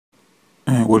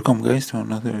Welcome guys to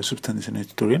another Subatnce Designer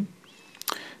tutorial.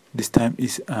 This time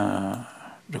is a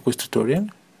request tutorial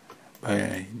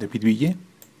by David Ville.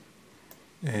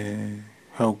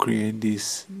 How create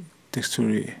this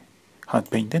texture hand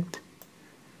painted.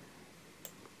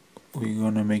 We're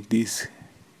gonna make these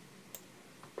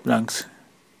blanks,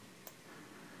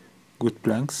 good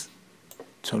blanks.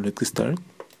 So let's start.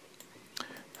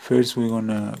 First we're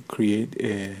gonna create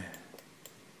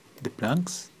the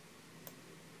blanks.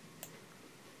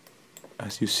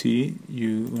 As you see,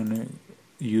 you're gonna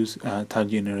use a tile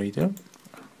generator.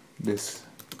 Let's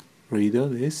read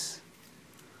this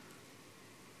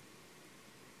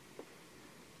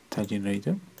tile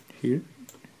generator. Here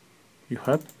you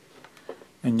have,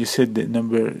 and you set the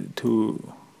number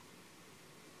to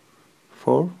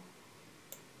 4,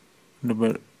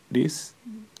 number this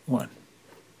 1.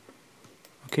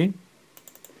 Okay,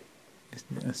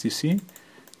 as you see,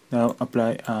 now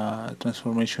apply a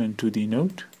transformation to the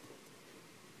node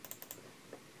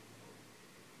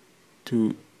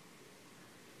to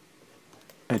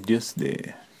adjust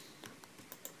the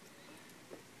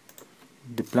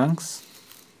planks.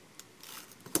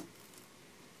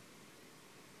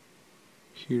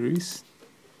 Here is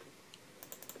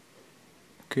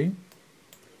okay.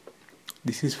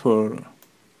 This is for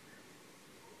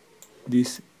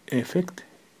this effect.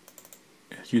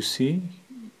 As you see,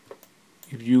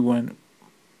 if you want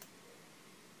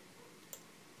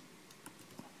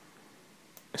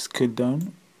scale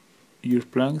down your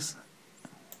planks,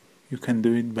 you can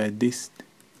do it by this.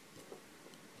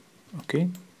 Okay,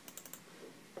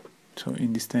 so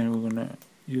in this time we're gonna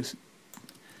use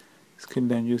scale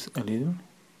down just a little.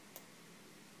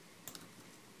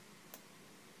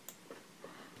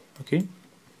 Okay,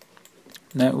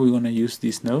 now we're gonna use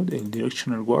this node, a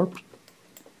directional warp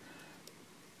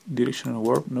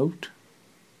node.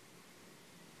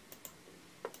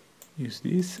 Use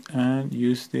this and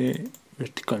use the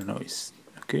vertical noise.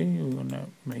 Okay, we're gonna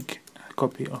make a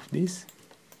copy of this,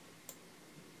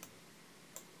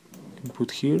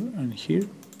 put here and here,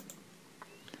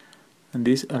 and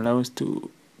this allows to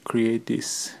create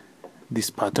this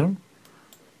pattern.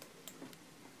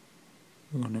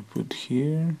 We're gonna put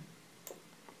here,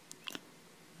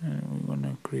 and we're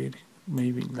gonna create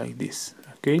maybe like this.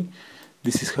 Okay,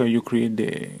 this is how you create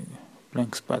the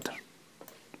blanks pattern.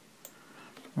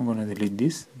 I'm gonna delete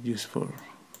this just for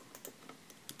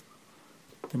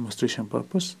demonstration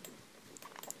purpose.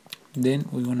 Then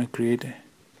we're gonna create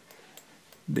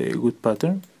the good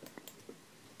pattern.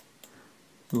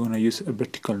 We're gonna use a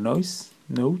vertical noise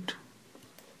node.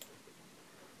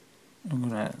 I'm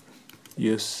gonna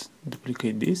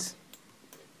duplicate this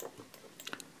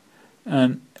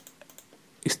and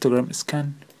histogram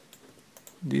scan.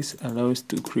 This allows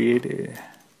to create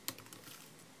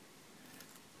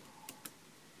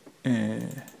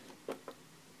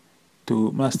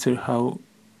to master how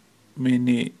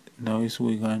many noise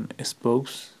we can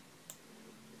expose,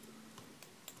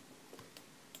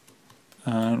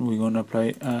 and we're going to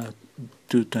apply a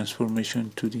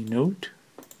transformation to the node.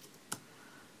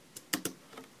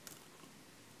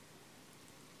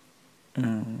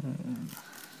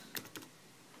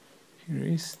 Here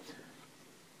is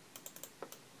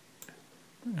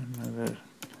another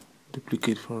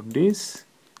duplicate for this,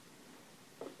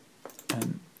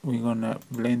 and we're gonna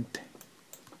blend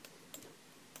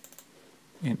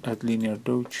and add linear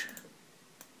dodge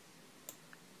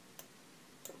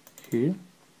here,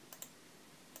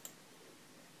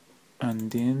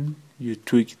 and then you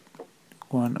tweak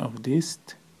one of these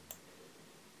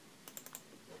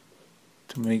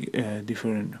to make a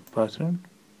different pattern.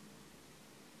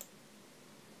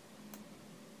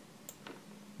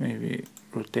 Maybe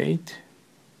rotate.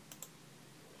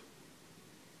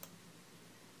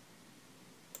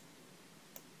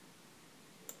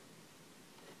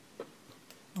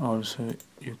 Also,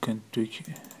 you can tweak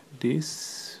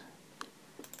this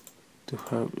to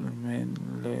have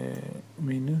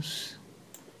minus.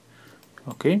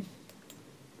 Okay.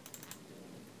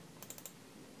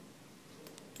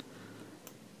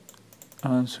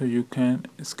 And so you can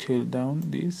scale down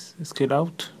this, scale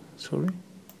out, sorry,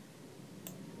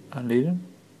 a little,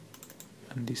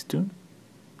 and these two.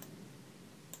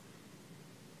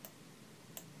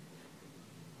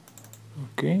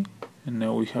 Okay, and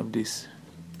now we have this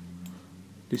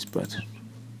pattern.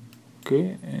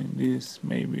 Okay, and this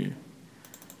maybe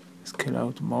scale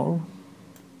out more.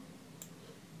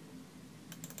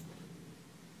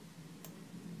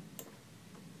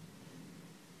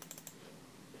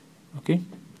 Okay,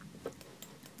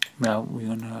 now we're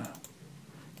gonna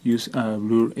use a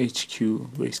blur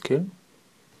HQ grayscale.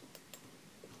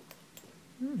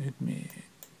 Let me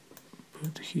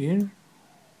put here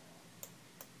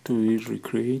to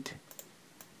recreate.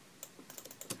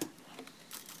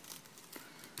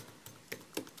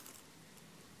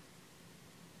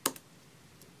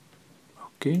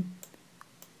 Okay,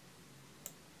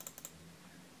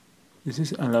 this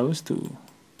is allows us to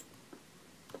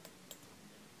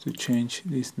change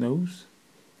this nose,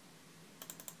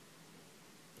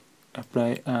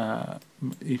 apply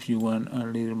if you want a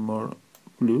little more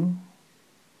blue.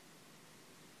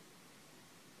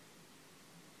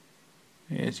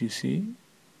 As you see,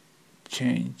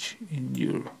 change in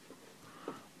your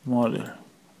model.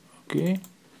 Okay,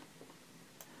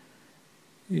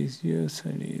 it's just a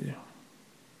little.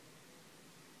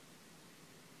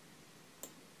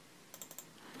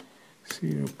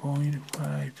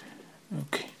 .5.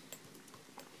 Okay,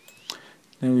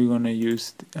 now we're gonna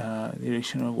use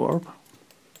directional warp,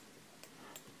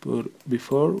 but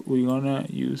before we're gonna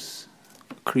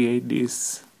create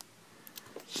these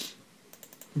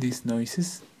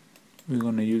noises. We're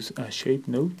gonna use a shape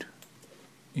node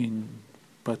in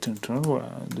pattern turn, where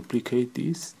I'll duplicate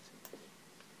this,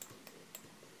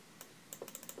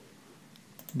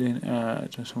 then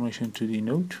transformation to the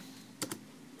node.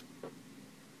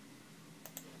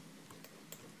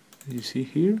 You see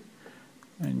here,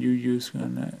 and you just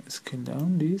gonna scale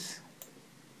down this.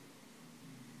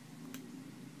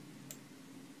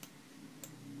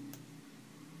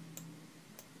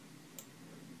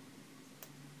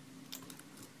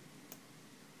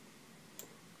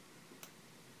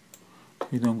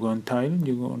 You don't go on tiling,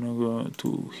 you're gonna go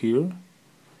to here,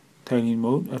 tiling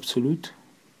mode, absolute,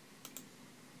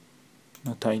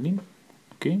 no tiling.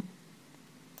 Okay.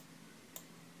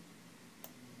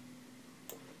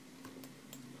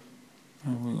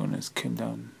 And we're gonna scale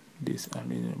down this a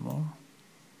little more.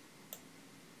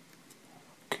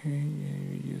 Okay,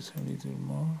 we use a little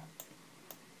more.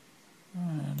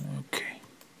 And okay.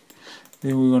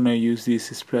 Then we're gonna use this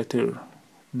splatter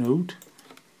node.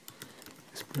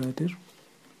 Splatter.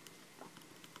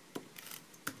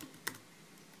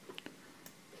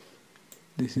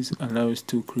 This is allows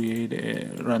to create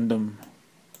a random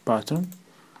pattern.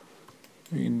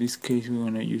 In this case, we're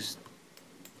gonna use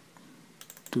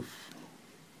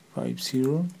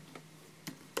 250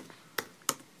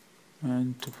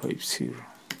 and 250.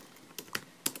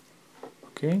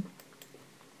 Okay,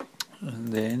 and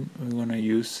then we're gonna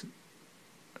use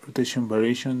rotation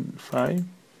variation 5.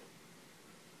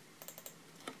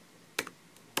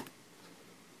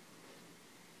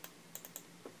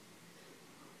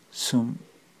 Zoom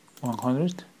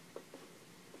 100,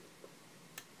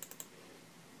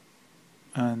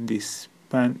 and this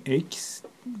pan X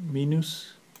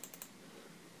minus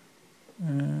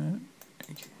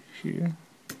here,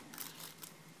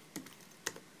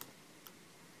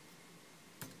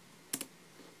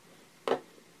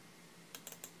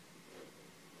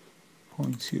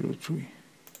 .03.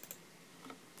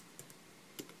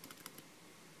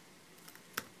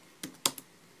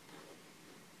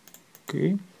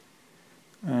 Okay,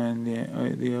 and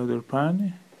the other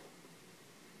pan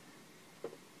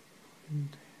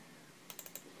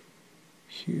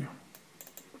here.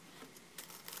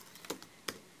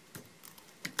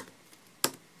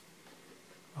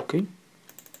 Okay,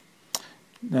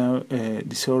 now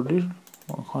disorder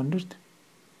 100.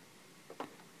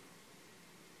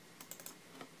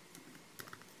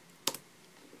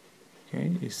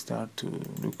 Okay, it start to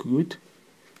look good.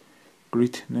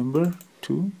 Grid number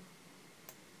 2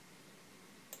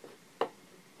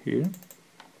 here.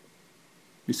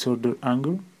 Disorder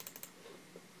angle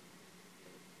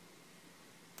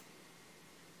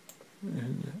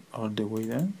all the way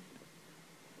down.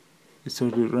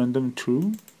 Disorder random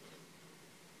true.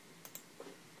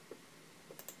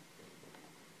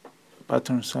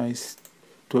 Pattern size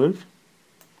 12.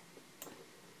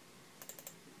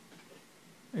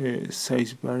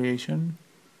 Size variation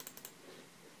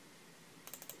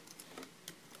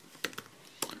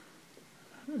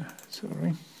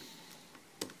sorry.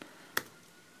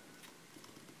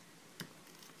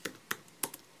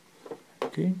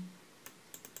 Okay,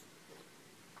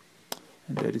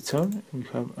 and that is all. We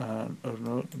have a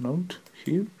node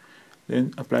here.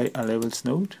 Then apply a levels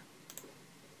node.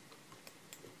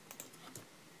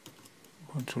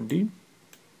 Ctrl D.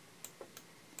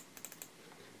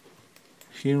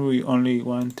 Here we only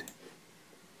want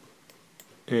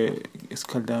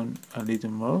scale down a little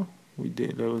more with the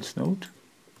levels node,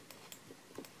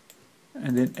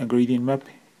 and then a gradient map.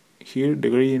 Here the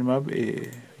gradient map,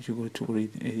 you go to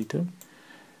grid editor.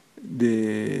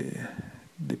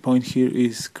 The point here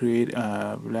is create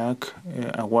a black,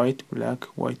 a white, black,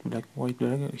 white, black, white,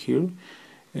 black. Here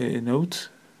nodes.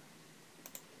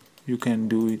 You can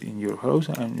do it in your house.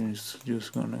 I'm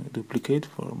just gonna duplicate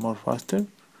for more faster.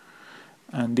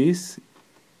 And this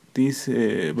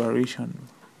variation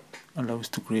allows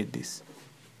to create this.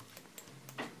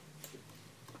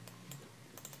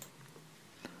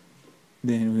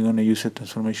 Then we're gonna use a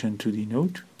transformation 2D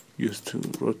node just to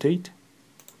rotate.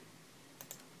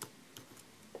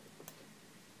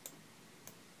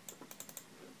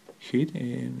 Hit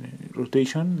in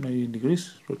rotation 90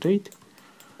 degrees, rotate,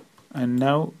 and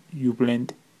now you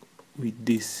blend with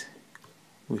this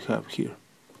we have here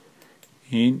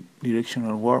in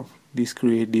directional warp. This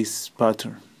creates this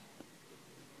pattern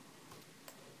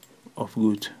of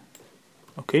good.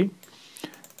 Okay,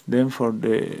 then for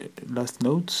the last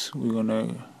nodes we're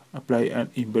gonna apply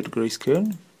an invert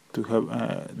grayscale to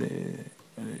have the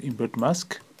invert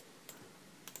mask,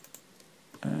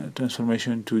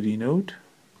 transformation 2D node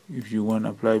if you want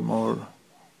to apply more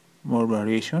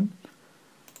variation,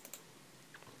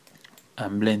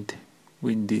 and blend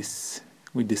with this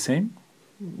with the same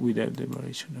without the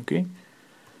variation. Okay,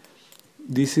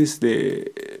 this is the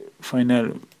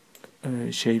final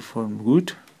shapeform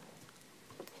good.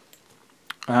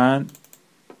 And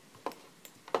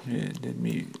let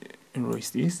me erase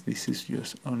this. This is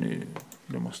just only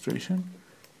demonstration.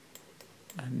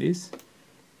 And this.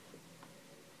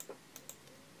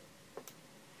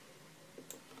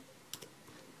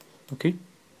 Okay,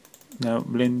 now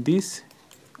blend this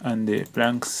and the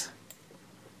planks,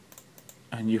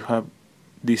 and you have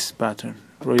this pattern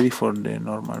ready for the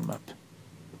normal map.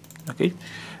 Okay,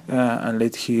 and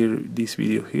let's hear this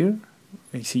video here.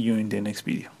 I see you in the next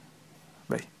video.